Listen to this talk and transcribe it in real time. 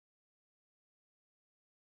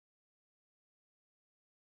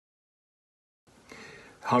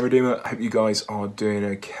Hi Redeemer, I hope you guys are doing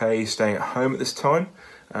okay, staying at home at this time.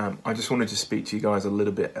 I just wanted to speak to you guys a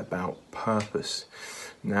little bit about purpose.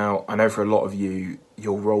 Now, I know for a lot of you,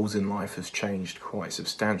 your roles in life has changed quite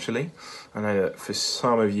substantially. I know that for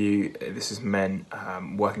some of you, this has meant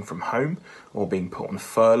working from home or being put on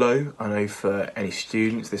furlough. I know for any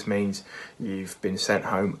students, this means you've been sent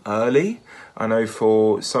home early. I know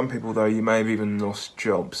for some people, though, you may have even lost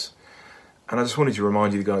jobs. And I just wanted to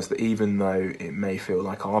remind you guys that even though it may feel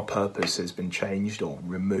like our purpose has been changed or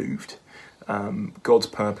removed, God's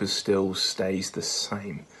purpose still stays the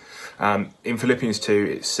same. In Philippians 2,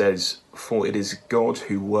 it says, "For it is God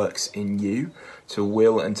who works in you to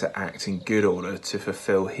will and to act in good order to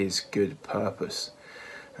fulfill his good purpose."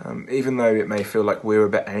 Even though it may feel like we're a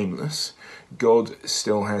bit aimless, God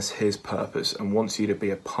still has his purpose and wants you to be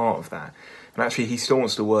a part of that. And actually, he still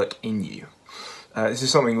wants to work in you. This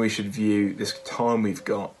is something we should view this time we've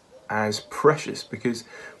got as precious, because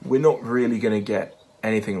we're not really going to get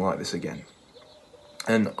anything like this again.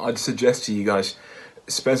 And I'd suggest to you guys,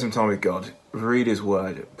 spend some time with God, read his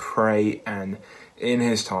word, pray, and in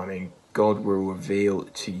his timing, God will reveal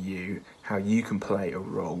to you how you can play a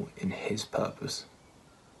role in his purpose.